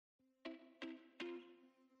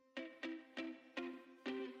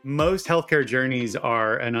Most healthcare journeys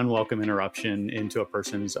are an unwelcome interruption into a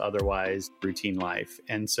person's otherwise routine life.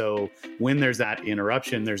 And so when there's that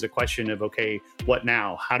interruption, there's a question of, okay, what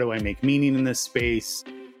now? How do I make meaning in this space?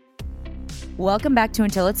 Welcome back to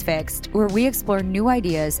Until It's Fixed, where we explore new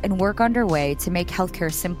ideas and work underway to make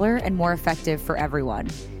healthcare simpler and more effective for everyone.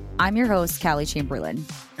 I'm your host, Callie Chamberlain.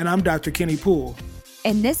 And I'm Dr. Kenny Poole.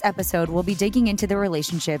 In this episode, we'll be digging into the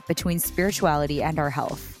relationship between spirituality and our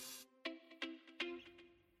health.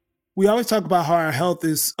 We always talk about how our health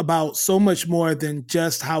is about so much more than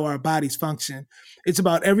just how our bodies function. It's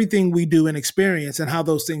about everything we do and experience and how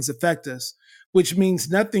those things affect us, which means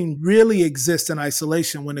nothing really exists in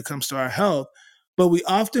isolation when it comes to our health, but we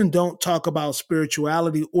often don't talk about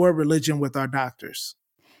spirituality or religion with our doctors.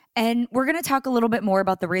 And we're going to talk a little bit more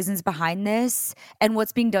about the reasons behind this and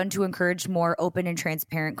what's being done to encourage more open and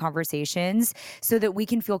transparent conversations so that we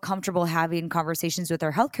can feel comfortable having conversations with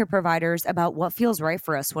our healthcare providers about what feels right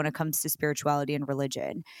for us when it comes to spirituality and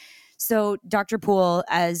religion. So, Dr. Poole,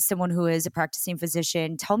 as someone who is a practicing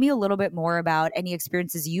physician, tell me a little bit more about any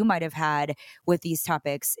experiences you might have had with these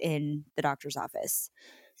topics in the doctor's office.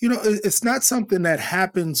 You know, it's not something that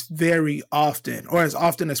happens very often or as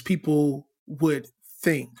often as people would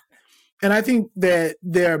think. And I think that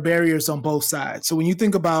there are barriers on both sides. So when you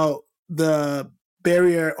think about the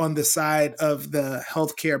barrier on the side of the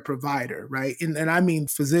healthcare provider, right? And I mean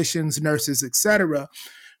physicians, nurses, et cetera,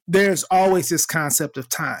 there's always this concept of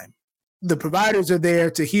time. The providers are there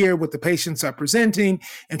to hear what the patients are presenting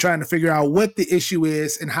and trying to figure out what the issue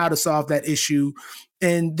is and how to solve that issue.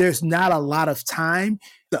 And there's not a lot of time.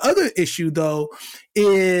 The other issue, though,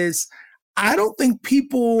 is I don't think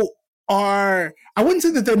people I wouldn't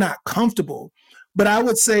say that they're not comfortable, but I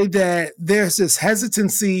would say that there's this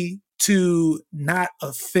hesitancy to not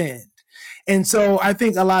offend. And so I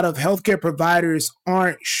think a lot of healthcare providers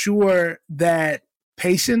aren't sure that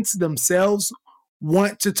patients themselves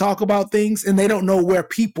want to talk about things, and they don't know where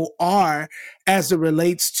people are as it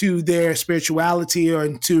relates to their spirituality or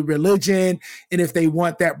into religion, and if they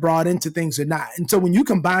want that brought into things or not. And so when you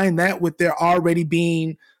combine that with there already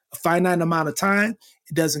being a finite amount of time,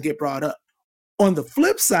 it doesn't get brought up. On the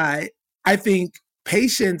flip side, I think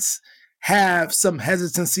patients have some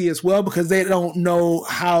hesitancy as well because they don't know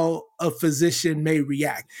how a physician may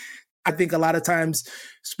react. I think a lot of times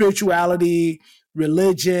spirituality,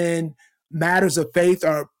 religion, matters of faith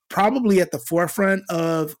are probably at the forefront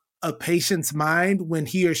of a patient's mind when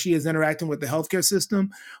he or she is interacting with the healthcare system,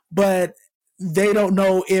 but they don't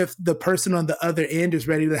know if the person on the other end is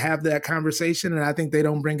ready to have that conversation, and I think they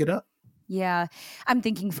don't bring it up. Yeah, I'm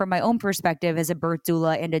thinking from my own perspective as a birth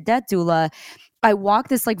doula and a death doula, I walk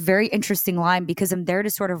this very interesting line because I'm there to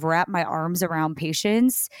sort of wrap my arms around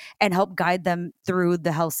patients and help guide them through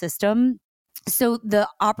the health system. So the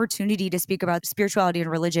opportunity to speak about spirituality and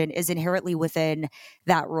religion is inherently within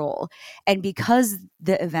that role. And because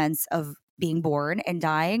the events of being born and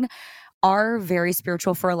dying are very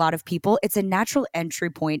spiritual for a lot of people, it's a natural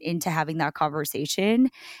entry point into having that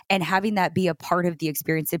conversation and having that be a part of the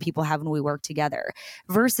experience that people have when we work together.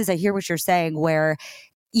 Versus, I hear what you're saying, where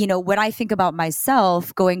when I think about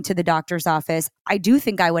myself going to the doctor's office, I do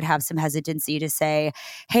think I would have some hesitancy to say,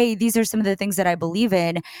 hey, these are some of the things that I believe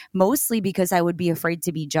in, mostly because I would be afraid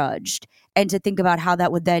to be judged and to think about how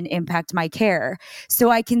that would then impact my care. So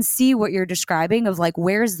I can see what you're describing of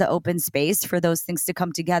where's the open space for those things to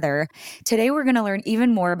come together. Today, we're going to learn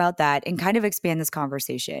even more about that and kind of expand this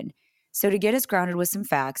conversation. So to get us grounded with some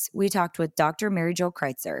facts, we talked with Dr. Mary Jo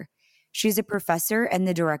Kreitzer. She's a professor and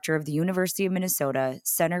the director of the University of Minnesota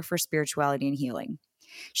Center for Spirituality and Healing.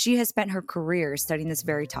 She has spent her career studying this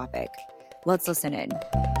very topic. Let's listen in.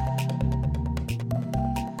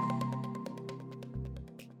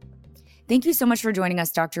 Thank you so much for joining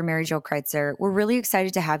us, Dr. Mary Jo Kreitzer. We're really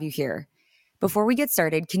excited to have you here. Before we get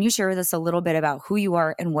started, can you share with us a little bit about who you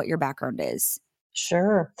are and what your background is?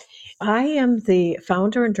 Sure. I am the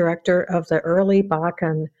founder and director of the Early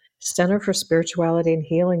Bakken Center for Spirituality and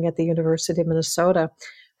Healing at the University of Minnesota,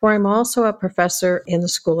 where I'm also a professor in the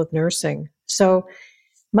School of Nursing. So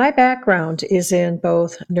my background is in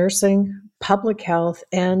both nursing, public health,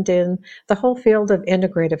 and in the whole field of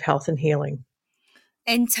integrative health and healing.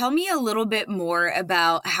 And tell me a little bit more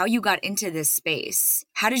about how you got into this space.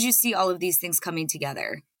 How did you see all of these things coming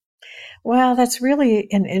together? Well, that's really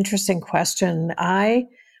an interesting question. I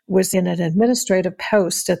was in an administrative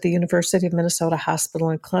post at the University of Minnesota Hospital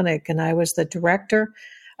and Clinic, and I was the director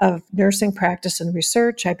of nursing practice and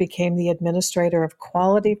research. I became the administrator of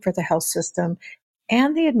quality for the health system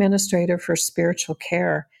and the administrator for spiritual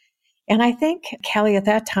care. And I think, Callie, at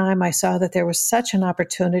that time, I saw that there was such an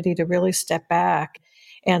opportunity to really step back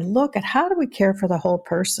and look at how do we care for the whole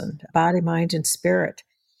person, body, mind, and spirit.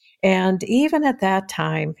 And even at that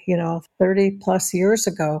time, 30 plus years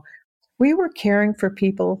ago, we were caring for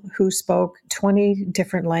people who spoke 20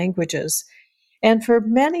 different languages. And for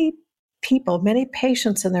many people, many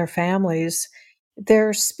patients and their families,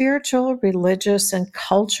 their spiritual, religious, and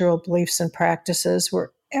cultural beliefs and practices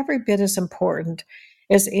were every bit as important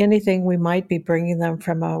as anything we might be bringing them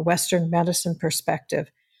from a Western medicine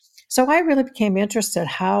perspective. So I really became interested,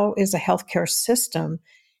 how is a healthcare system,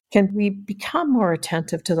 can we become more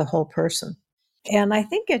attentive to the whole person? And I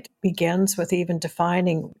think it begins with even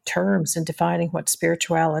defining terms and defining what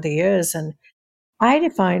spirituality is. And I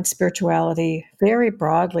define spirituality very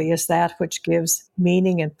broadly as that which gives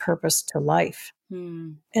meaning and purpose to life.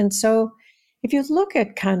 And so if you look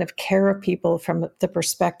at kind of care of people from the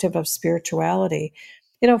perspective of spirituality,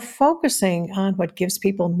 focusing on what gives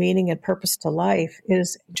people meaning and purpose to life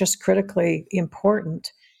is just critically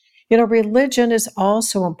important. Religion is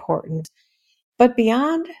also important, but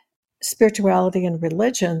beyond spirituality and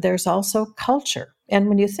religion, there's also culture. And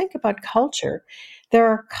when you think about culture, there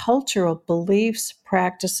are cultural beliefs,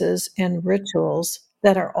 practices, and rituals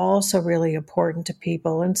that are also really important to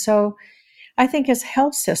people. And so I think as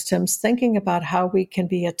health systems, thinking about how we can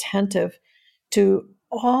be attentive to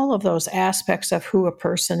all of those aspects of who a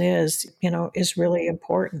person is really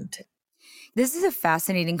important. This is a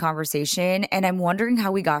fascinating conversation, and I'm wondering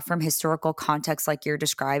how we got from historical context like you're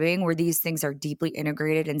describing, where these things are deeply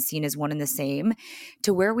integrated and seen as one and the same,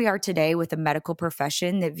 to where we are today with a medical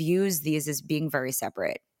profession that views these as being very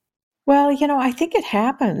separate. Well, I think it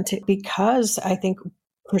happened because I think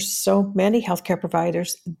for so many healthcare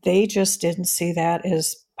providers, they just didn't see that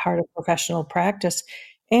as part of professional practice.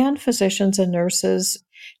 And physicians and nurses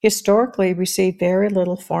historically received very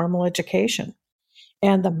little formal education.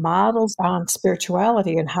 And the models on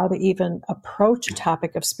spirituality and how to even approach a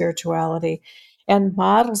topic of spirituality and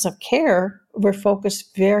models of care were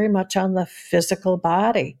focused very much on the physical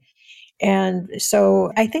body. And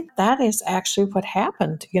so I think that is actually what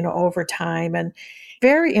happened, over time. And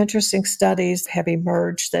very interesting studies have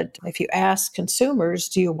emerged that if you ask consumers,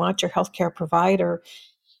 do you want your healthcare provider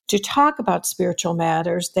to talk about spiritual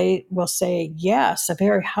matters, they will say yes, a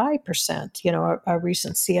very high percent. A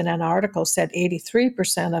recent CNN article said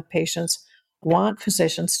 83% of patients want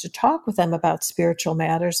physicians to talk with them about spiritual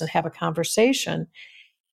matters and have a conversation.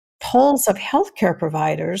 Polls of healthcare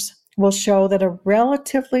providers will show that a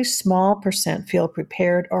relatively small percent feel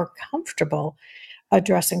prepared or comfortable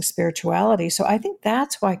addressing spirituality. So I think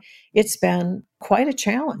that's why it's been quite a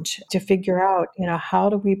challenge to figure out, how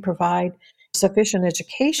do we provide sufficient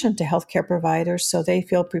education to healthcare providers so they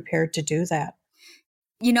feel prepared to do that.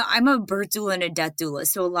 I'm a birth doula and a death doula.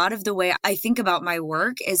 So a lot of the way I think about my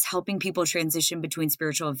work is helping people transition between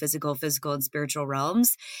spiritual and physical and spiritual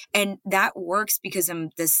realms. And that works because I'm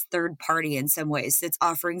this third party in some ways that's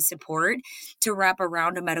offering support to wrap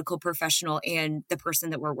around a medical professional and the person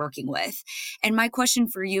that we're working with. And my question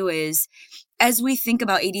for you is, as we think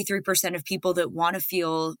about 83% of people that want to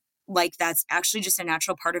feel like that's actually just a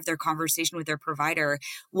natural part of their conversation with their provider,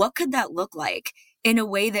 what could that look like in a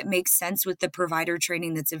way that makes sense with the provider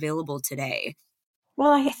training that's available today?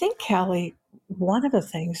 Well, I think, Callie, one of the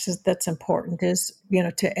things that's important is,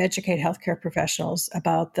 to educate healthcare professionals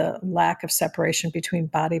about the lack of separation between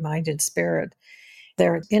body, mind, and spirit.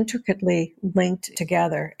 They're intricately linked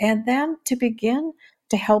together. And then to begin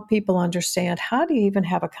to help people understand, how do you even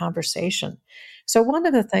have a conversation? So one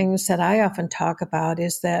of the things that I often talk about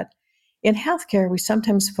is that in healthcare, we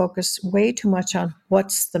sometimes focus way too much on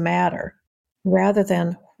what's the matter rather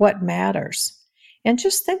than what matters. And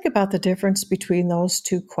just think about the difference between those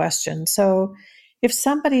two questions. So if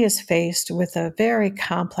somebody is faced with a very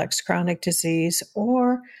complex chronic disease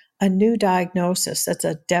or a new diagnosis that's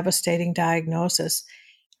a devastating diagnosis,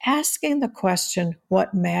 asking the question,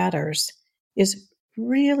 what matters, is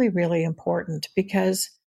really, really important,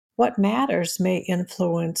 because what matters may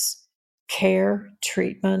influence care,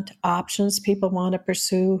 treatment, options people want to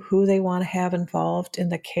pursue, who they want to have involved in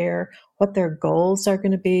the care, what their goals are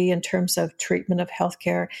going to be in terms of treatment of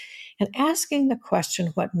healthcare. And asking the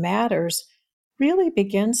question, what matters, really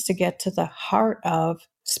begins to get to the heart of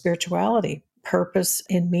spirituality, purpose,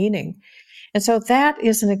 and meaning. And so that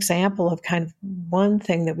is an example of kind of one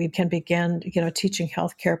thing that we can begin, teaching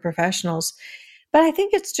healthcare professionals. But I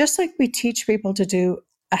think it's just like we teach people to do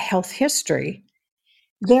a health history.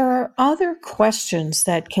 There are other questions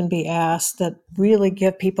that can be asked that really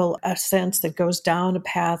give people a sense that goes down a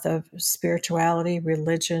path of spirituality,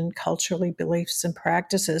 religion, culturally beliefs and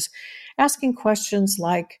practices. Asking questions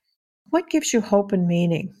like, what gives you hope and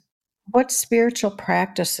meaning? What spiritual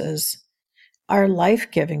practices are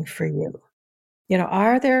life-giving for you?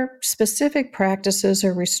 Are there specific practices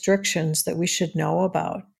or restrictions that we should know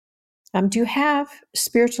about? Do you have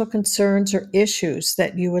spiritual concerns or issues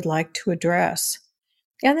that you would like to address?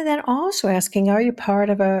 And then also asking, are you part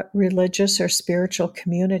of a religious or spiritual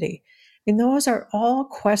community? Those are all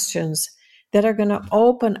questions that are going to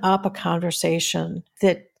open up a conversation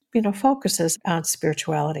that, focuses on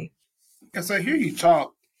spirituality. As I hear you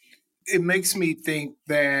talk, it makes me think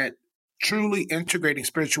that truly integrating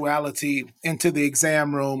spirituality into the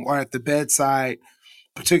exam room or at the bedside,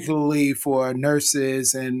 particularly for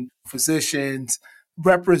nurses and physicians,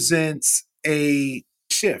 represents a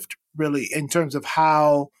shift, really, in terms of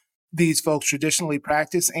how these folks traditionally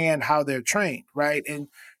practice and how they're trained, right? And,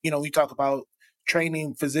 we talk about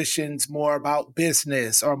training physicians more about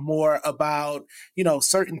business or more about,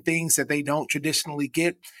 certain things that they don't traditionally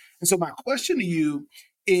get. And so my question to you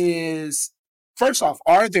is, first off,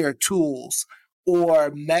 are there tools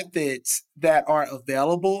or methods that are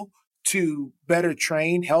available to better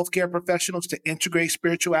train healthcare professionals to integrate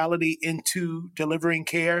spirituality into delivering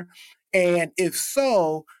care? And if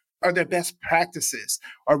so, are there best practices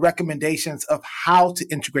or recommendations of how to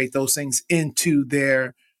integrate those things into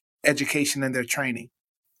their education and their training?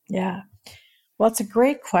 Yeah. Well, it's a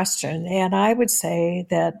great question. And I would say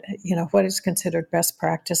that, what is considered best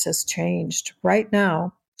practice has changed. Right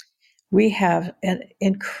now, we have an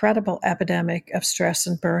incredible epidemic of stress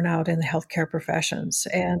and burnout in the healthcare professions.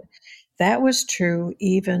 And that was true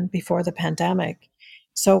even before the pandemic.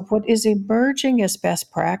 So, what is emerging as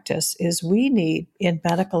best practice is we need in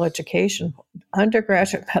medical education,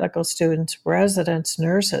 undergraduate medical students, residents,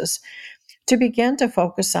 nurses, to begin to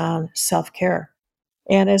focus on self care.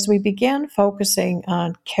 And as we begin focusing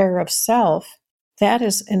on care of self, that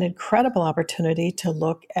is an incredible opportunity to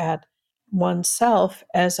look at oneself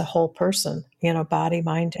as a whole person, body,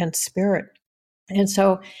 mind, and spirit. And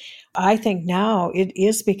so I think now it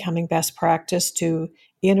is becoming best practice to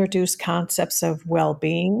introduce concepts of well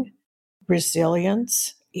being,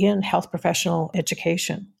 resilience in health professional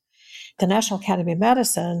education. The National Academy of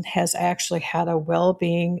Medicine has actually had a well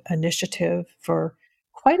being initiative for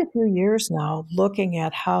quite a few years now, looking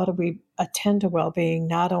at how do we attend to well being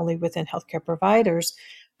not only within healthcare providers,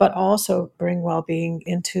 but also bring well being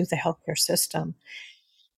into the healthcare system.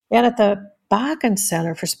 And at the Bakken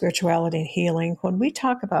Center for Spirituality and Healing, when we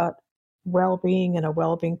talk about well being and a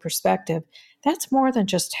well being perspective, that's more than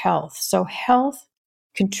just health. So, health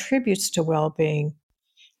contributes to well being,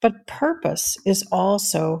 but purpose is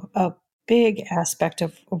also a big aspect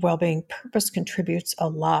of well being. Purpose contributes a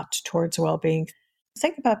lot towards well being.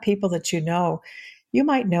 Think about people that you know. You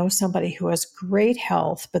might know somebody who has great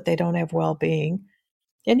health, but they don't have well being.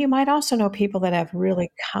 And you might also know people that have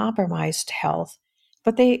really compromised health,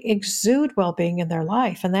 but they exude well being in their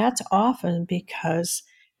life. And that's often because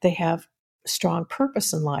they have strong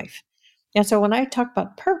purpose in life. And so when I talk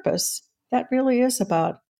about purpose, that really is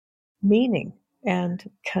about meaning and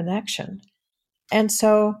connection. And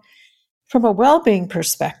so, from a well being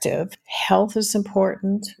perspective, health is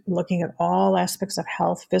important, looking at all aspects of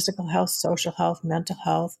health, physical health, social health, mental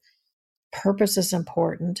health. Purpose is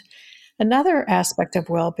important. Another aspect of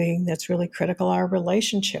well being that's really critical are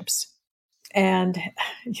relationships. And,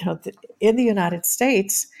 in the United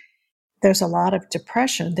States, there's a lot of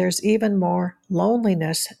depression. There's even more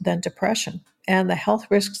loneliness than depression. And the health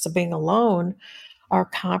risks of being alone are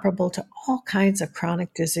comparable to all kinds of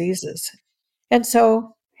chronic diseases. And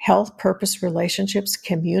so, health, purpose, relationships,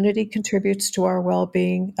 community contributes to our well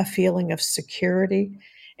being, a feeling of security,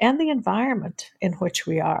 and the environment in which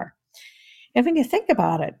we are. And when you think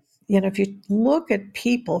about it, if you look at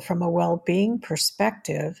people from a well being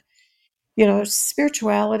perspective,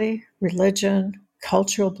 spirituality, religion,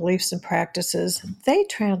 cultural beliefs and practices, they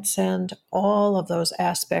transcend all of those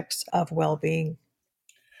aspects of well being.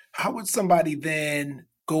 How would somebody then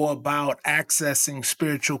go about accessing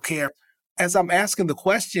spiritual care? As I'm asking the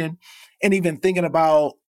question and even thinking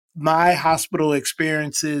about my hospital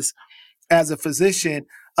experiences as a physician,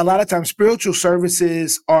 a lot of times spiritual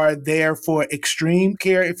services are there for extreme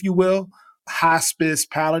care, if you will, hospice,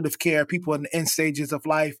 palliative care, people in the end stages of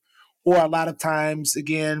life, or a lot of times,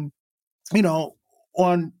 again,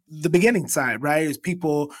 on the beginning side, right? As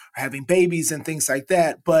people are having babies and things like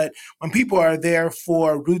that. But when people are there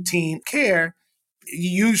for routine care,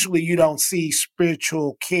 usually you don't see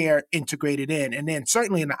spiritual care integrated in. And then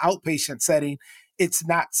certainly in the outpatient setting, it's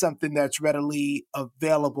not something that's readily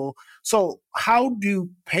available. So how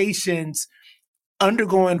do patients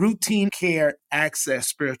undergoing routine care access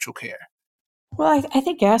spiritual care? Well, I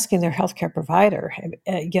think asking their healthcare provider,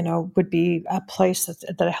 would be a place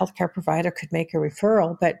that a healthcare provider could make a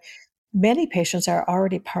referral. But many patients are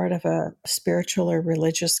already part of a spiritual or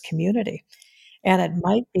religious community. And it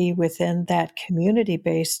might be within that community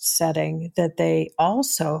based setting that they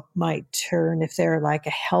also might turn, if they're like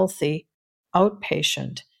a healthy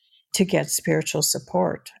outpatient, to get spiritual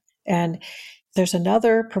support. And there's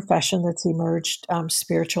another profession that's emerged,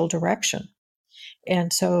 spiritual direction.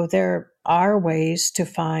 And so there are ways to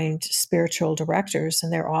find spiritual directors,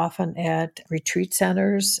 and they're often at retreat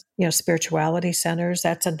centers, spirituality centers.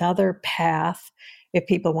 That's another path if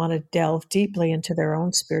people want to delve deeply into their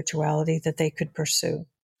own spirituality that they could pursue.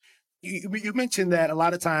 You mentioned that a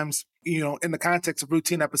lot of times, in the context of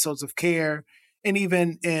routine episodes of care, and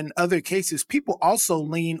even in other cases, people also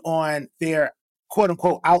lean on their quote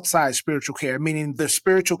unquote outside spiritual care, meaning the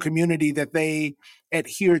spiritual community that they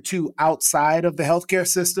adhere to outside of the healthcare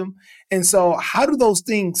system. And so how do those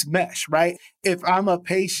things mesh, right? If I'm a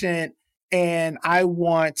patient and I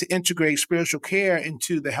want to integrate spiritual care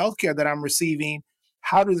into the healthcare that I'm receiving,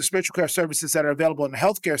 how do the spiritual care services that are available on the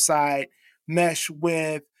healthcare side mesh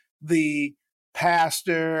with the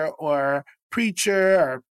pastor or preacher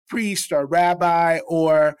or priest or rabbi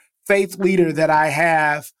or faith leader that I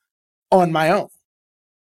have on my own?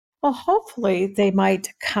 Well, hopefully they might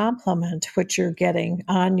complement what you're getting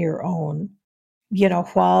on your own,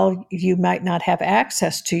 while you might not have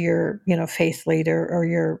access to your, faith leader or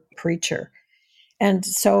your preacher. And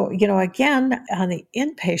so, again, on the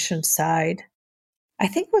inpatient side, I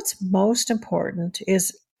think what's most important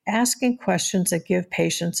is asking questions that give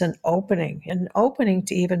patients an opening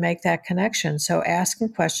to even make that connection. So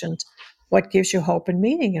asking questions, what gives you hope and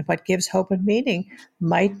meaning? And what gives hope and meaning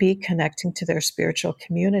might be connecting to their spiritual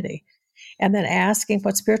community. And then asking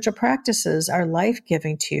what spiritual practices are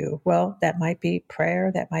life-giving to you. Well, that might be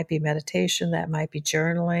prayer, that might be meditation, that might be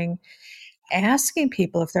journaling. Asking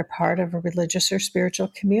people if they're part of a religious or spiritual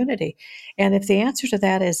community. And if the answer to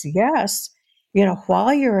that is yes,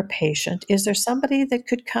 while you're a patient, is there somebody that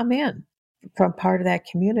could come in from part of that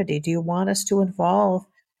community? Do you want us to involve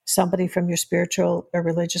somebody from your spiritual or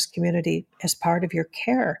religious community as part of your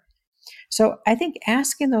care? So I think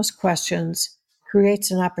asking those questions creates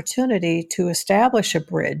an opportunity to establish a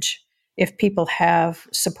bridge if people have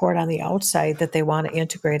support on the outside that they want to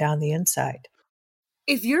integrate on the inside.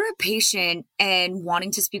 If you're a patient and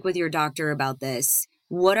wanting to speak with your doctor about this,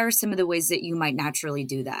 what are some of the ways that you might naturally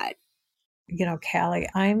do that? Callie,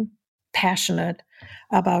 I'm passionate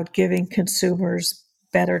about giving consumers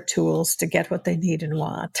better tools to get what they need and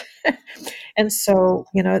want. And so,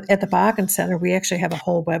 at the Bakken Center, we actually have a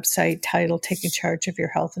whole website titled Taking Charge of Your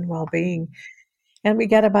Health and Well-Being. And we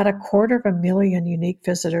get about 250,000 unique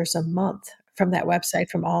visitors a month from that website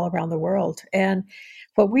from all around the world. And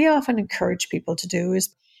what we often encourage people to do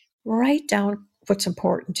is write down what's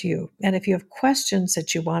important to you. And if you have questions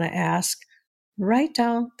that you want to ask, write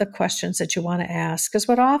down the questions that you want to ask. Because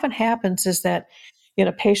what often happens is that,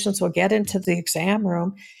 patients will get into the exam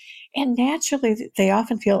room and naturally they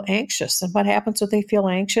often feel anxious. And what happens when they feel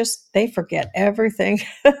anxious? They forget everything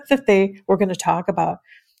that they were going to talk about.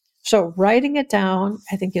 So writing it down,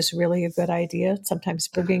 I think, is really a good idea. Sometimes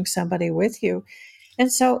bringing somebody with you.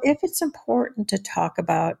 And so if it's important to talk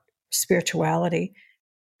about spirituality,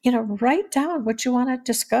 write down what you want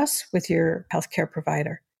to discuss with your healthcare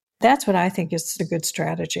provider. That's what I think is a good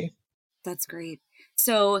strategy. That's great.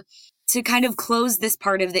 So to kind of close this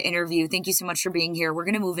part of the interview, thank you so much for being here. We're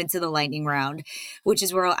going to move into the lightning round, which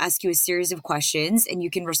is where I'll ask you a series of questions and you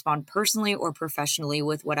can respond personally or professionally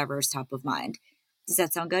with whatever is top of mind. Does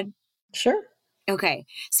that sound good? Sure. Okay.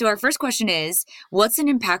 So our first question is, what's an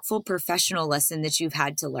impactful professional lesson that you've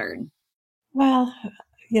had to learn? Well,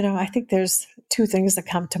 I think there's two things that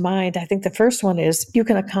come to mind. I think the first one is you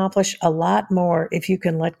can accomplish a lot more if you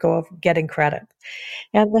can let go of getting credit.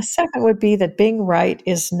 And the second would be that being right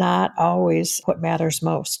is not always what matters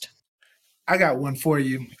most. I got one for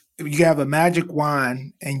you. If you have a magic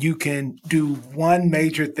wand and you can do one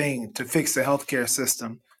major thing to fix the healthcare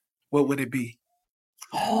system, what would it be?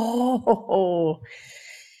 Oh,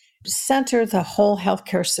 center the whole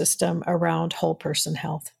healthcare system around whole person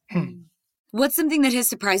health. What's something that has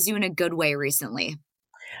surprised you in a good way recently?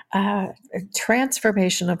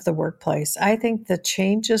 Transformation of the workplace. I think the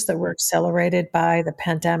changes that were accelerated by the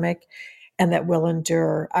pandemic and that will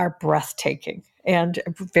endure are breathtaking and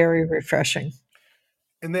very refreshing.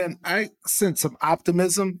 And then I sense some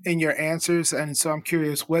optimism in your answers. And so I'm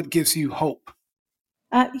curious, what gives you hope?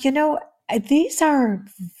 These are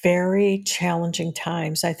very challenging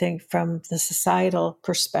times, I think, from the societal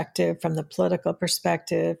perspective, from the political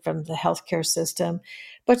perspective, from the healthcare system.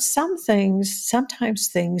 But sometimes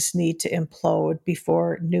things need to implode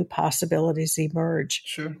before new possibilities emerge.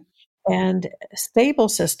 Sure. And stable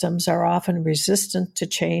systems are often resistant to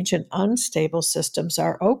change, and unstable systems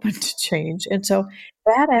are open to change. And so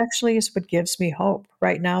that actually is what gives me hope.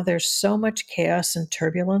 Right now, there's so much chaos and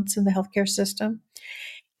turbulence in the healthcare system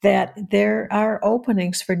that there are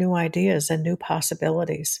openings for new ideas and new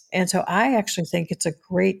possibilities. And so I actually think it's a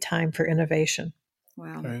great time for innovation.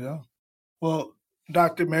 Wow. There you go. Well,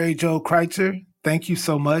 Dr. Mary Jo Kreitzer, thank you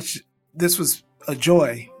so much. This was a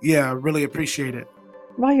joy. Yeah, I really appreciate it.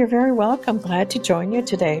 Well, you're very welcome. Glad to join you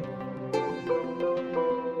today.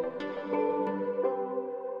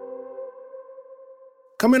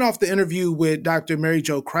 Coming off the interview with Dr. Mary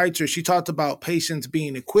Jo Kreitzer, she talked about patients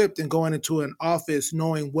being equipped and going into an office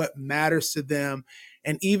knowing what matters to them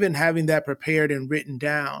and even having that prepared and written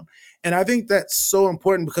down. And I think that's so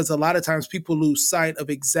important because a lot of times people lose sight of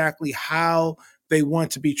exactly how they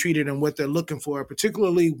want to be treated and what they're looking for,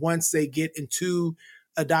 particularly once they get into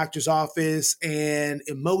a doctor's office and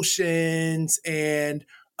emotions and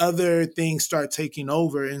other things start taking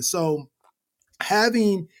over. And so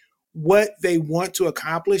having what they want to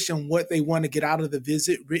accomplish and what they want to get out of the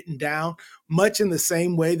visit written down, much in the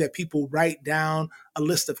same way that people write down a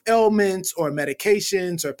list of ailments or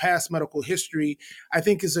medications or past medical history, I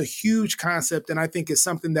think is a huge concept. And I think is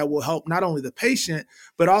something that will help not only the patient,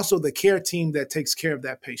 but also the care team that takes care of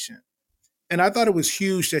that patient. And I thought it was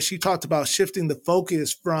huge that she talked about shifting the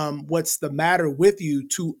focus from what's the matter with you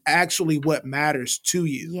to actually what matters to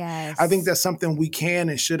you. Yes. I think that's something we can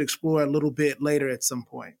and should explore a little bit later at some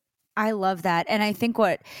point. I love that. And I think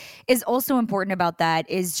what is also important about that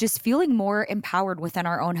is just feeling more empowered within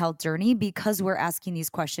our own health journey because we're asking these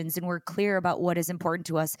questions and we're clear about what is important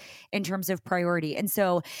to us in terms of priority. And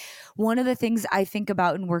so one of the things I think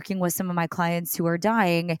about in working with some of my clients who are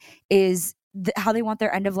dying is how they want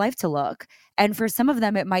their end of life to look. And for some of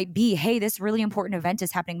them, it might be, hey, this really important event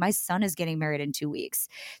is happening. My son is getting married in 2 weeks.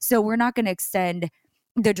 So we're not going to extend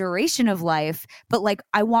the duration of life, but like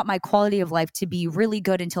I want my quality of life to be really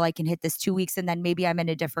good until I can hit this 2 weeks and then maybe I'm in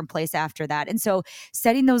a different place after that. And so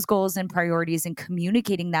setting those goals and priorities and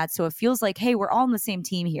communicating that so it feels like, hey, we're all on the same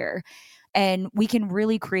team here and we can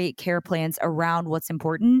really create care plans around what's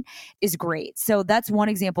important is great. So that's one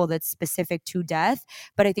example that's specific to death.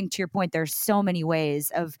 But I think to your point, there's so many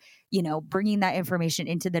ways of, bringing that information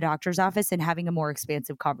into the doctor's office and having a more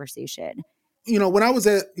expansive conversation. When I was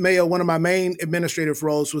at Mayo, one of my main administrative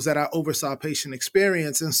roles was that I oversaw patient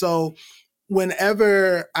experience. And so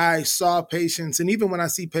whenever I saw patients, and even when I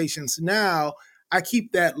see patients now, I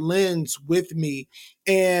keep that lens with me.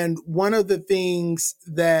 And one of the things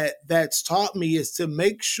that's taught me is to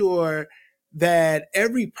make sure that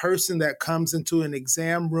every person that comes into an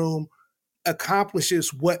exam room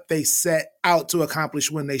accomplishes what they set out to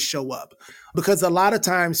accomplish when they show up. Because a lot of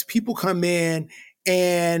times people come in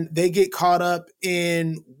and they get caught up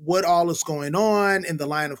in what all is going on in the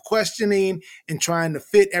line of questioning and trying to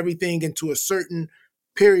fit everything into a certain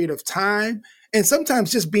period of time. And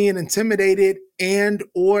sometimes just being intimidated and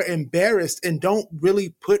or embarrassed and don't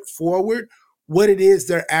really put forward what it is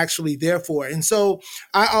they're actually there for. And so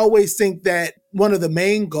I always think that one of the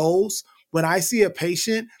main goals when I see a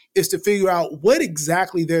patient is to figure out what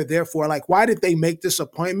exactly they're there for. Like, why did they make this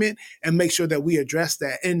appointment, and make sure that we address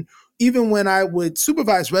that. And even when I would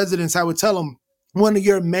supervise residents, I would tell them one of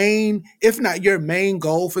your main, if not your main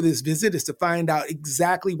goal for this visit is to find out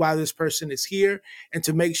exactly why this person is here and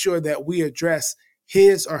to make sure that we address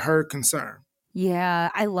his or her concern. Yeah,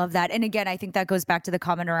 I love that. And again, I think that goes back to the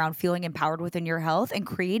comment around feeling empowered within your health and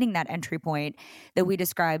creating that entry point that we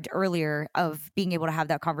described earlier of being able to have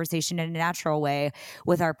that conversation in a natural way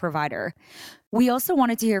with our provider. We also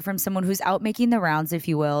wanted to hear from someone who's out making the rounds, if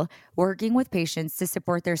you will, working with patients to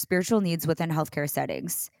support their spiritual needs within healthcare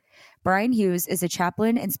settings. Brian Hughes is a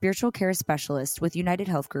chaplain and spiritual care specialist with United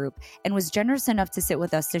Health Group and was generous enough to sit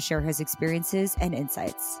with us to share his experiences and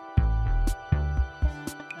insights.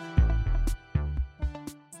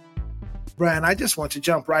 Brian, I just want to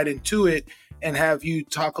jump right into it and have you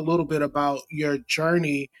talk a little bit about your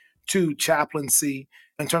journey to chaplaincy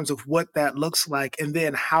in terms of what that looks like and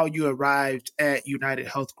then how you arrived at United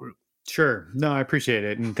Health Group. Sure. No, I appreciate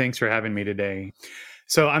it. And thanks for having me today.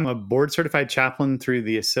 So I'm a board certified chaplain through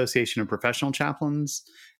the Association of Professional Chaplains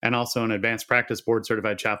and also an advanced practice board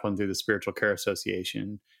certified chaplain through the Spiritual Care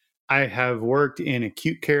Association. I have worked in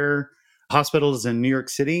acute care hospitals in New York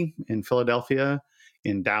City, in Philadelphia,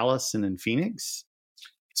 in Dallas, and in Phoenix.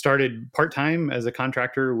 Started part-time as a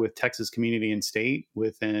contractor with Texas Community and State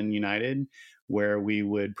within United, where we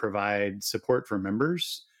would provide support for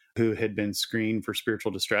members who had been screened for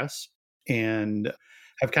spiritual distress, and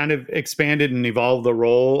I've kind of expanded and evolved the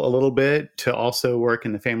role a little bit to also work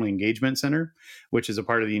in the Family Engagement Center, which is a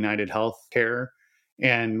part of the United Healthcare.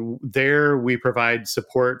 And there we provide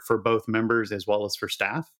support for both members as well as for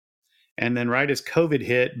staff. And then right as COVID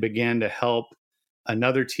hit, began to help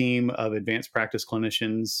another team of advanced practice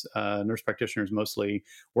clinicians, nurse practitioners mostly,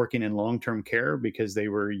 working in long-term care because they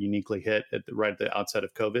were uniquely hit right at the outset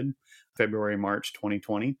of COVID, February, March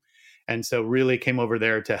 2020. And so really came over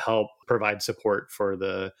there to help provide support for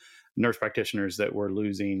the nurse practitioners that were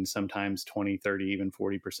losing sometimes 20, 30, even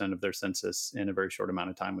 40% of their census in a very short amount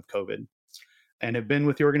of time with COVID. And have been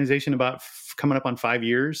with the organization about coming up on 5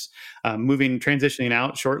 years, transitioning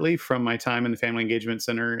out shortly from my time in the Family Engagement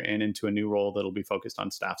Center and into a new role that'll be focused on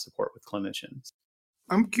staff support with clinicians.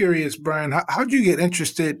 I'm curious, Brian, how'd you get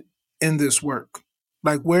interested in this work?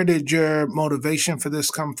 Like, where did your motivation for this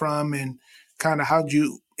come from, and kind of how'd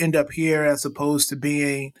you end up here as opposed to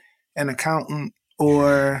being an accountant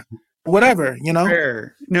or whatever,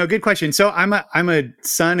 Fair. No, good question. So I'm a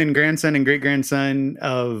son and grandson and great grandson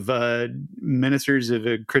of ministers of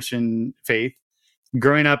a Christian faith.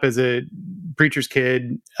 Growing up as a preacher's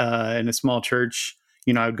kid in a small church,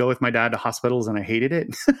 I would go with my dad to hospitals and I hated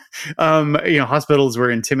it. Hospitals were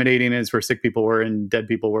intimidating as where sick people were and dead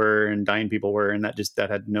people were and dying people were. And that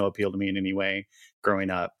had no appeal to me in any way growing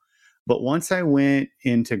up. But once I went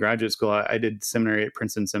into graduate school, I did seminary at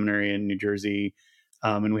Princeton Seminary in New Jersey.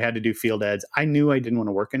 And we had to do field eds. I knew I didn't want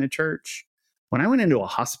to work in a church. When I went into a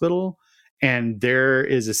hospital and there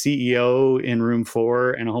is a CEO in room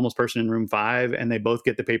 4 and a homeless person in room 5, and they both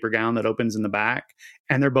get the paper gown that opens in the back,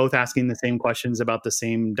 and they're both asking the same questions about the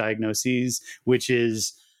same diagnoses, which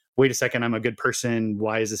is, wait a second, I'm a good person.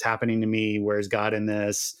 Why is this happening to me? Where's God in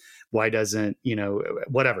this? Why doesn't,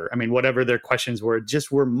 whatever. I mean, whatever their questions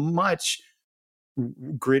were much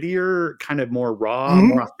grittier, kind of more raw,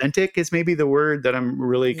 more authentic is maybe the word that I'm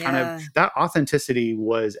really that authenticity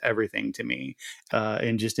was everything to me,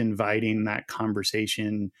 and just inviting that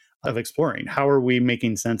conversation of exploring how are we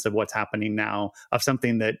making sense of what's happening now, of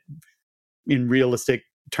something that in realistic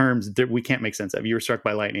terms that we can't make sense of. You were struck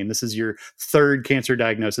by lightning. This is your 3rd cancer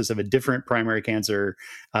diagnosis of a different primary cancer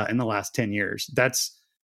in the last 10 years. That's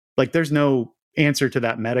like, there's no answer to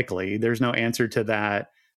that medically. There's no answer to that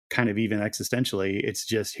kind of even existentially. It's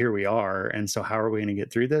just, here we are. And so how are we going to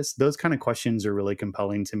get through this? Those kind of questions are really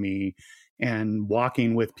compelling to me. And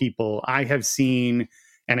walking with people, I have seen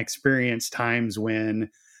and experienced times when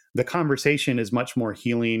the conversation is much more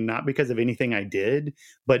healing, not because of anything I did,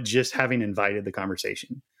 but just having invited the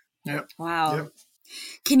conversation. Yep. Wow. Yep.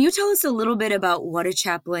 Can you tell us a little bit about what a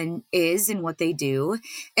chaplain is and what they do?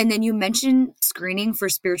 And then you mentioned screening for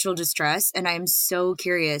spiritual distress, and I am so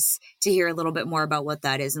curious to hear a little bit more about what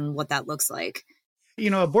that is and what that looks like.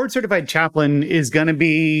 A board certified chaplain is going to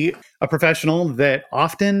be a professional that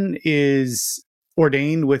often is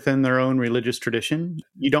ordained within their own religious tradition.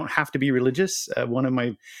 You don't have to be religious. One of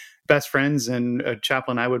my best friends and a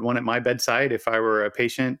chaplain I would want at my bedside if I were a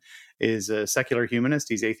patient is a secular humanist.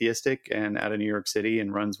 He's atheistic and out of New York City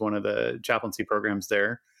and runs one of the chaplaincy programs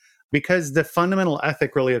there. Because the fundamental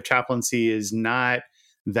ethic really of chaplaincy is not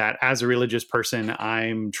that as a religious person,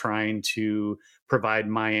 I'm trying to provide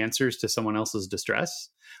my answers to someone else's distress.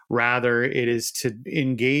 Rather, it is to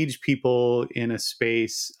engage people in a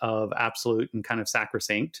space of absolute and kind of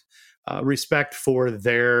sacrosanct respect for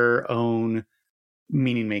their own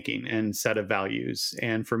meaning making and set of values.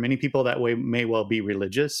 And for many people, that way may well be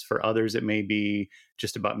religious. For others, it may be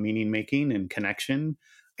just about meaning making and connection.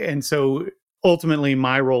 And so ultimately,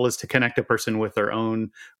 my role is to connect a person with their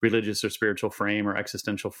own religious or spiritual frame or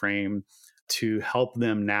existential frame to help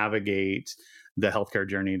them navigate the healthcare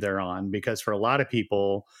journey they're on. Because for a lot of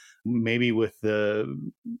people, maybe with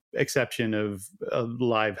the exception of a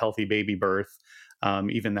live, healthy baby birth,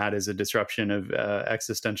 even that is a disruption of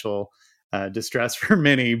existential distress for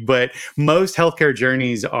many, but most healthcare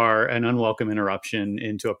journeys are an unwelcome interruption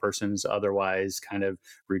into a person's otherwise kind of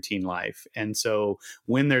routine life. And so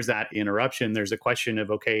when there's that interruption, there's a question of,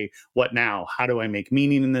 okay, what now? How do I make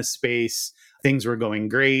meaning in this space? Things were going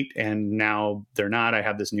great and now they're not. I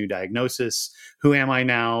have this new diagnosis. Who am I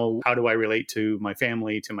now? How do I relate to my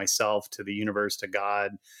family, to myself, to the universe, to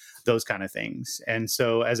God? Those kind of things. And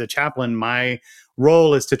so as a chaplain, my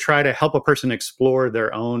role is to try to help a person explore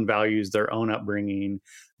their own values, their own upbringing,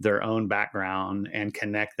 their own background, and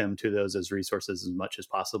connect them to those as resources as much as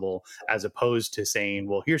possible, as opposed to saying,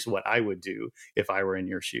 well, here's what I would do if I were in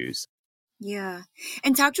your shoes. Yeah.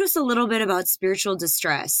 And talk to us a little bit about spiritual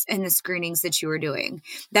distress and the screenings that you were doing.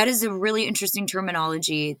 That is a really interesting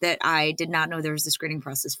terminology that I did not know there was a screening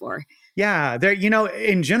process for. Yeah, there,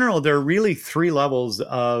 in general, there are really three levels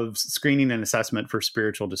of screening and assessment for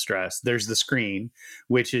spiritual distress. There's the screen,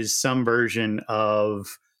 which is some version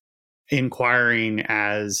of inquiring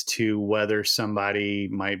as to whether somebody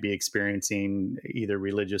might be experiencing either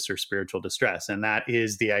religious or spiritual distress. And that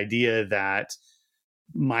is the idea that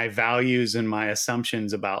my values and my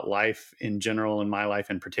assumptions about life in general and my life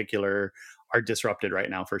in particular are disrupted right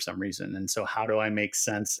now for some reason. And so how do I make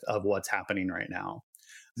sense of what's happening right now?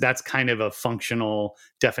 That's kind of a functional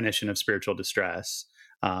definition of spiritual distress.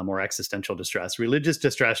 Or existential distress. Religious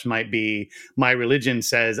distress might be my religion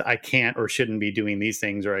says I can't or shouldn't be doing these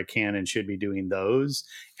things, or I can and should be doing those.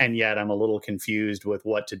 And yet I'm a little confused with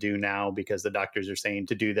what to do now because the doctors are saying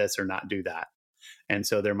to do this or not do that. And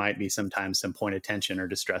so there might be sometimes some point of tension or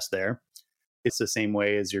distress there. It's the same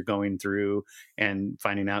way as you're going through and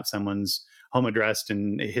finding out someone's home address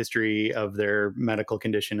and history of their medical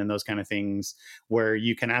condition and those kind of things, where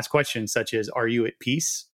you can ask questions such as, are you at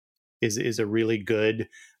peace? Is a really good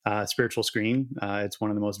spiritual screen. It's one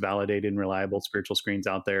of the most validated and reliable spiritual screens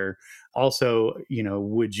out there. Also,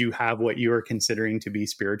 would you have what you are considering to be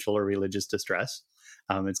spiritual or religious distress?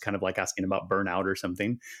 It's kind of like asking about burnout or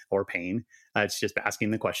something, or pain. It's just asking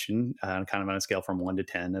the question kind of on a scale from 1 to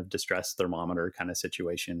 10 of distress thermometer kind of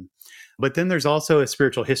situation. But then there's also a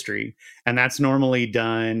spiritual history, and that's normally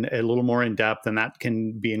done a little more in depth, and that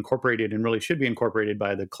can be incorporated and really should be incorporated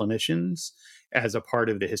by the clinicians as a part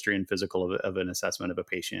of the history and physical of an assessment of a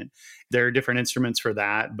patient. There are different instruments for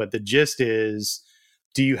that, but the gist is,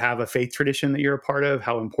 do you have a faith tradition that you're a part of?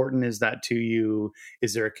 How important is that to you?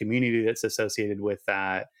 Is there a community that's associated with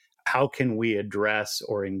that? How can we address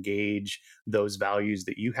or engage those values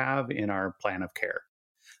that you have in our plan of care?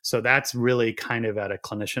 So that's really kind of at a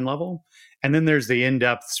clinician level. And then there's the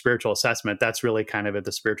in-depth spiritual assessment. That's really kind of at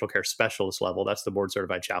the spiritual care specialist level. That's the board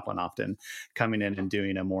certified chaplain often coming in and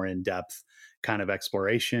doing a more in-depth kind of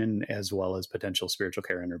exploration, as well as potential spiritual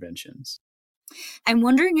care interventions. I'm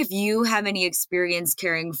wondering if you have any experience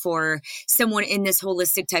caring for someone in this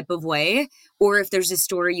holistic type of way, or if there's a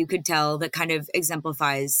story you could tell that kind of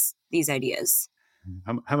exemplifies these ideas.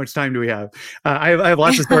 How much time do we have? I have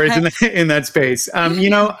lots of stories in that space.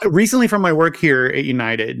 Recently from my work here at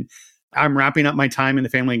United, I'm wrapping up my time in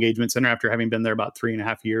the Family Engagement Center after having been there about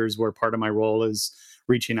 3.5 years, where part of my role is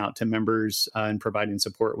reaching out to members and providing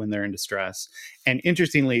support when they're in distress. And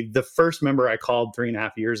interestingly, the first member I called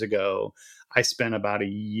 3.5 years ago, I spent about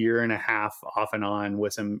 1.5 years off and on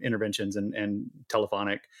with some interventions and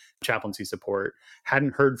telephonic chaplaincy support.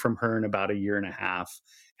 Hadn't heard from her in about 1.5 years.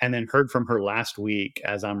 And then heard from her last week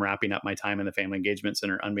as I'm wrapping up my time in the Family Engagement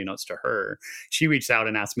Center, unbeknownst to her. She reached out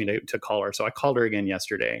and asked me to call her. So I called her again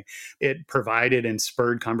yesterday. It provided and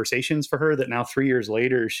spurred conversations for her that now 3 years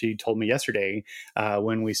later, she told me yesterday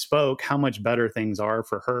when we spoke how much better things are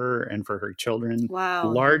for her and for her children.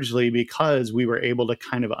 Wow. Largely because we were able to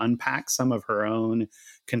kind of unpack some of her own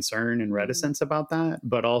concern and reticence about that,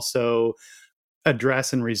 but also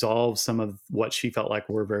address and resolve some of what she felt like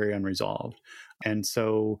were very unresolved. And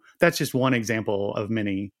so that's just one example of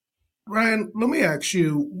many. Ryan, let me ask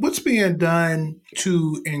you, what's being done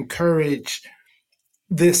to encourage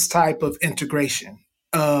this type of integration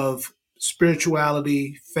of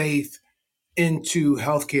spirituality, faith into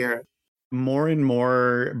healthcare? More and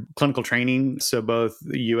more clinical training. So both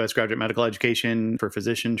the U.S. graduate medical education for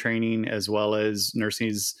physician training, as well as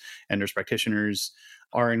nurses and nurse practitioners,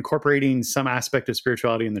 are incorporating some aspect of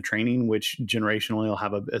spirituality in the training, which generationally will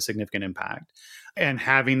have a significant impact. And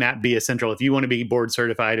having that be essential. If you want to be board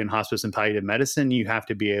certified in hospice and palliative medicine, you have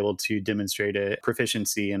to be able to demonstrate a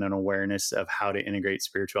proficiency and an awareness of how to integrate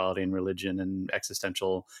spirituality and religion and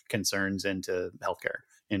existential concerns into healthcare,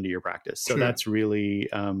 into your practice. So that's really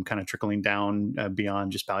kind of trickling down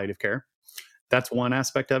beyond just palliative care. That's one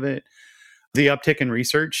aspect of it. The uptick in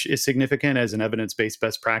research is significant as an evidence-based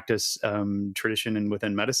best practice tradition and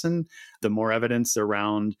within medicine. The more evidence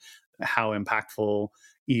around how impactful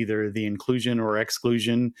either the inclusion or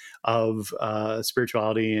exclusion of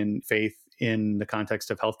spirituality and faith in the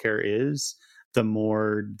context of healthcare is, the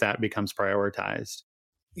more that becomes prioritized.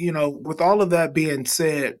 With all of that being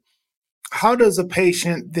said, how does a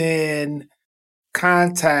patient then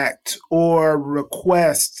contact or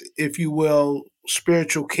request, if you will,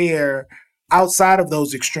 spiritual care outside of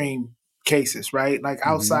those extreme cases, right? Like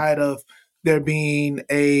outside of there being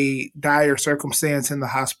a dire circumstance in the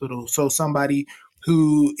hospital. So somebody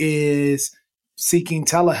who is seeking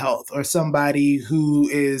telehealth, or somebody who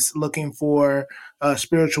is looking for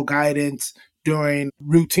spiritual guidance during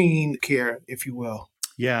routine care, if you will?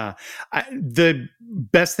 Yeah. The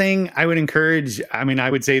best thing I would encourage, I mean,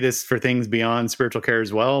 I would say this for things beyond spiritual care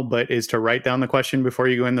as well, but is to write down the question before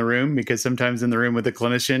you go in the room, because sometimes in the room with a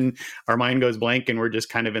clinician, our mind goes blank and we're just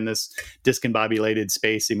kind of in this discombobulated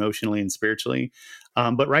space emotionally and spiritually.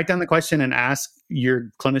 But write down the question and ask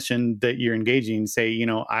your clinician that you're engaging, say,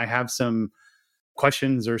 I have some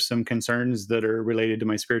questions or some concerns that are related to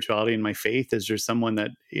my spirituality and my faith. Is there someone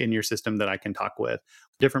that in your system that I can talk with?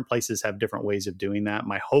 Different places have different ways of doing that.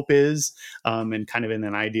 My hope is, and kind of in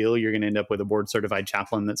an ideal, you're going to end up with a board certified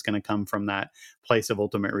chaplain that's going to come from that place of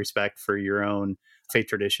ultimate respect for your own faith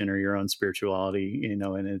tradition or your own spirituality,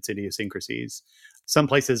 and its idiosyncrasies. Some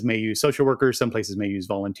places may use social workers, some places may use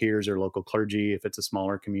volunteers or local clergy if it's a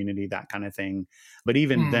smaller community, that kind of thing. But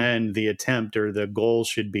even then, the attempt or the goal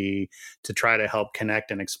should be to try to help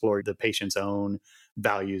connect and explore the patient's own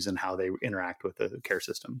values and how they interact with the care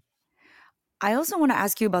system. I also want to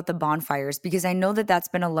ask you about the bonfires, because I know that that's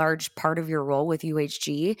been a large part of your role with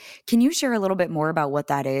UHG. Can you share a little bit more about what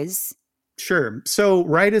that is? Sure. So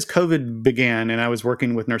right as COVID began, and I was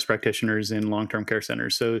working with nurse practitioners in long-term care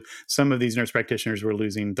centers. So some of these nurse practitioners were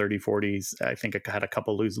losing 30, 40s. I think I had a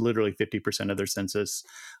couple lose literally 50% of their census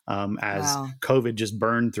as COVID just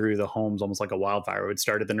burned through the homes almost like a wildfire. It would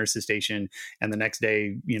start at the nurse's station, and the next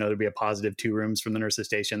day, there'd be a positive 2 rooms from the nurse's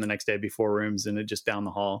station. The next day, it'd be 4 rooms, and it just down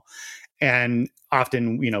the hall. And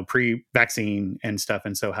often, pre-vaccine and stuff.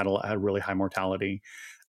 And so had a really high mortality.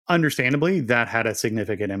 Understandably, that had a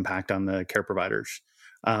significant impact on the care providers.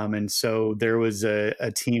 And so there was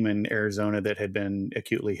a team in Arizona that had been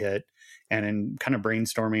acutely hit. And in kind of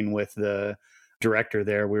brainstorming with the director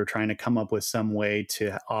there, we were trying to come up with some way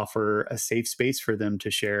to offer a safe space for them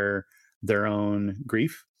to share their own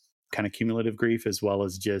grief, kind of cumulative grief, as well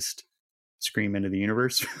as just scream into the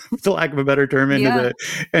universe, for lack of a better term.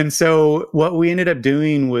 And so what we ended up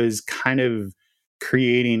doing was kind of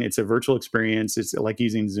creating, it's a virtual experience. It's like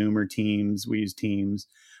using Zoom or Teams. We use Teams,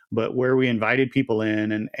 but where we invited people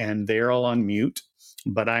in and they're all on mute,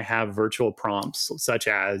 but I have virtual prompts, such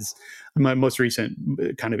as my most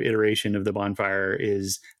recent kind of iteration of the bonfire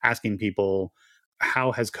is asking people,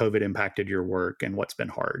 how has COVID impacted your work and what's been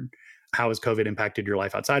hard? How has COVID impacted your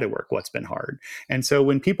life outside of work? What's been hard? And so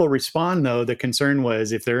when people respond, though, the concern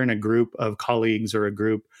was if they're in a group of colleagues or a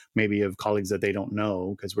group maybe of colleagues that they don't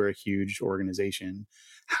know, because we're a huge organization,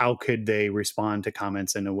 how could they respond to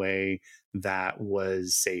comments in a way that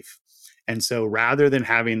was safe? And so rather than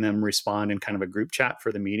having them respond in kind of a group chat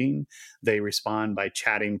for the meeting, they respond by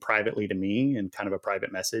chatting privately to me in kind of a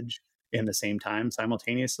private message in the same time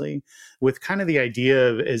simultaneously, with kind of the idea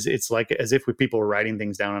of it's like as if people were writing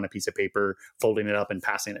things down on a piece of paper, folding it up and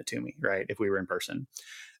passing it to me, right? If we were in person.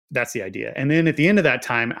 That's the idea. And then at the end of that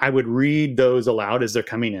time, I would read those aloud as they're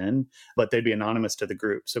coming in, but they'd be anonymous to the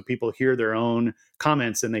group. So people hear their own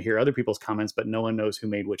comments and they hear other people's comments, but no one knows who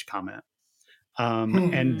made which comment.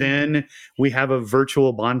 And then we have a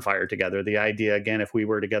virtual bonfire together. The idea, again, if we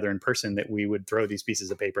were together in person, that we would throw these pieces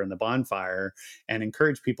of paper in the bonfire and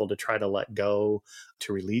encourage people to try to let go,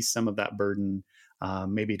 to release some of that burden,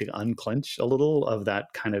 maybe to unclench a little of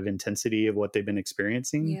that kind of intensity of what they've been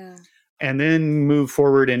experiencing. Yeah. And then move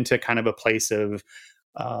forward into kind of a place of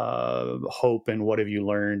hope and what have you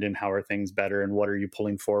learned and how are things better and what are you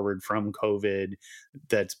pulling forward from COVID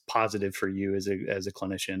that's positive for you as a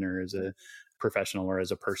clinician or as a professional or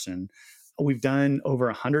as a person. We've done over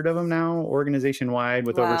 100 of them now, organization wide,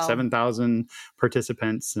 with over 7,000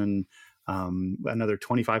 participants, and another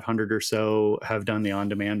 2,500 or so have done the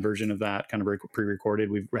on-demand version of that, kind of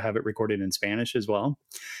pre-recorded. We have it recorded in Spanish as well.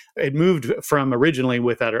 It moved from originally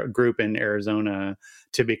with that group in Arizona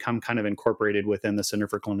to become kind of incorporated within the Center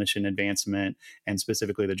for Clinician Advancement and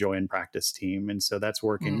specifically the Joy in Practice team. And so that's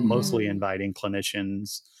working mostly inviting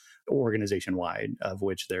clinicians organization wide, of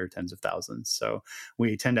which there are tens of thousands. So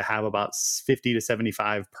we tend to have about 50 to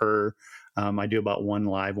 75 per. I do about one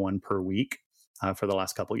live one per week for the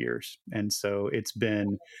last couple of years. And so it's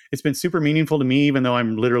been super meaningful to me, even though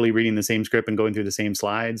I'm literally reading the same script and going through the same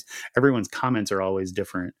slides. Everyone's comments are always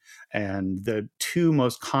different. And the two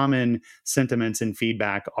most common sentiments and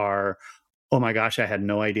feedback are, oh my gosh, I had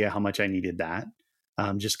no idea how much I needed that.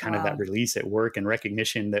 Just kind of that release at work and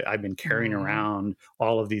recognition that I've been carrying around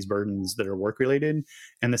all of these burdens that are work related.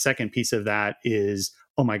 And the second piece of that is,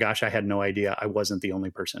 oh my gosh, I had no idea I wasn't the only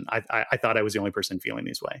person. I thought I was the only person feeling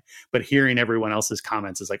this way. But hearing everyone else's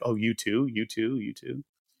comments is like, oh, you too, you too, you too.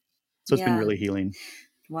 So it's been really healing.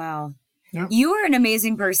 Wow. Yeah. You are an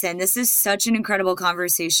amazing person. This is such an incredible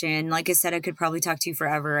conversation. Like I said, I could probably talk to you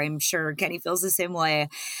forever. I'm sure Kenny feels the same way.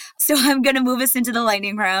 So I'm going to move us into the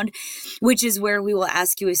lightning round, which is where we will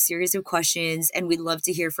ask you a series of questions. And we'd love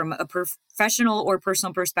to hear from a professional or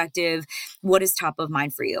personal perspective, what is top of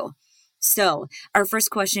mind for you? So our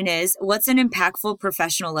first question is, what's an impactful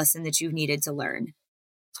professional lesson that you've needed to learn?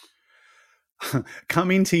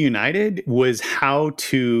 Coming to United was how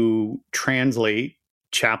to translate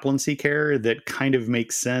chaplaincy care that kind of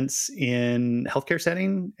makes sense in healthcare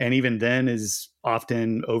setting, and even then is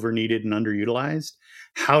often over needed and underutilized.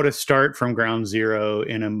 How to start from ground zero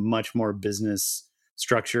in a much more business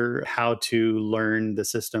structure, how to learn the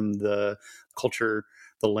system, the culture,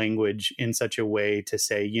 the language in such a way to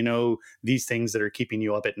say, these things that are keeping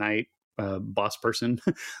you up at night, boss person,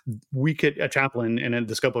 a chaplain and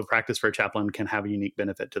the scope of practice for a chaplain can have a unique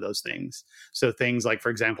benefit to those things. So things like,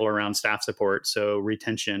 for example, around staff support, so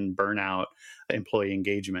retention, burnout, employee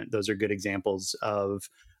engagement, those are good examples of,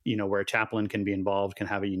 where a chaplain can be involved, can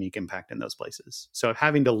have a unique impact in those places. So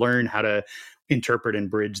having to learn how to interpret and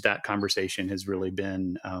bridge that conversation has really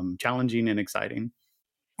been challenging and exciting.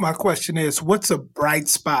 My question is, what's a bright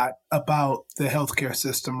spot about the healthcare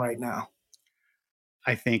system right now?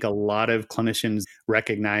 I think a lot of clinicians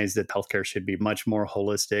recognize that healthcare should be much more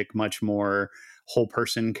holistic, much more whole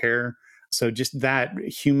person care. So just that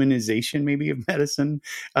humanization maybe of medicine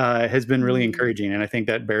has been really encouraging. And I think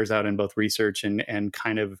that bears out in both research and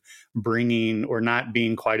kind of bringing or not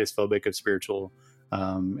being quite as phobic of spiritual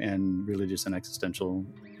and religious and existential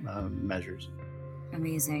measures.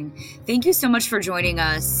 Amazing. Thank you so much for joining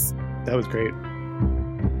us. That was great.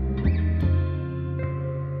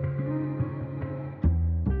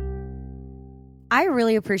 I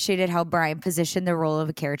really appreciated how Brian positioned the role of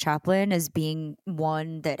a care chaplain as being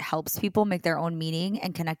one that helps people make their own meaning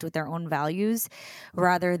and connect with their own values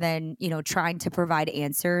rather than, trying to provide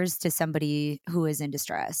answers to somebody who is in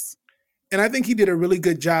distress. And I think he did a really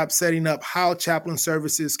good job setting up how chaplain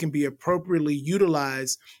services can be appropriately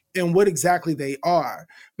utilized and what exactly they are.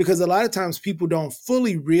 Because a lot of times people don't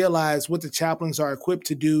fully realize what the chaplains are equipped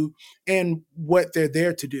to do and what they're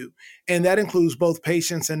there to do. And that includes both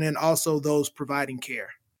patients and then also those providing care.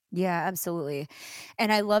 Yeah, absolutely.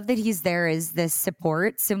 And I love that he's there as this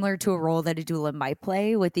support, similar to a role that a doula might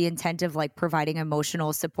play, with the intent of providing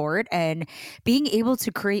emotional support and being able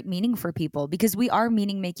to create meaning for people, because we are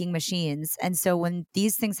meaning-making machines. And so when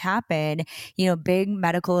these things happen, big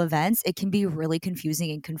medical events, it can be really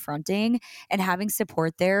confusing and confronting. And having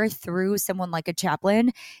support there through someone like a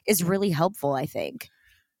chaplain is really helpful, I think.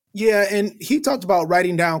 Yeah, and he talked about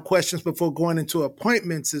writing down questions before going into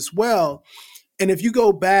appointments as well. And if you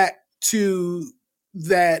go back to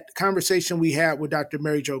that conversation we had with Dr.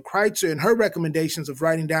 Mary Jo Kreitzer and her recommendations of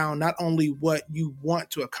writing down not only what you want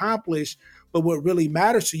to accomplish, but what really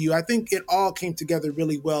matters to you, I think it all came together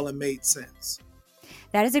really well and made sense.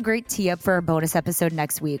 That is a great tee up for a bonus episode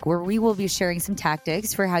next week, where we will be sharing some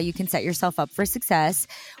tactics for how you can set yourself up for success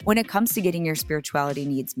when it comes to getting your spirituality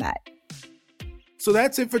needs met. So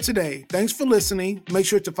that's it for today. Thanks for listening. Make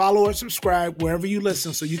sure to follow or subscribe wherever you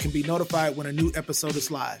listen so you can be notified when a new episode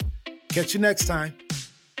is live. Catch you next time.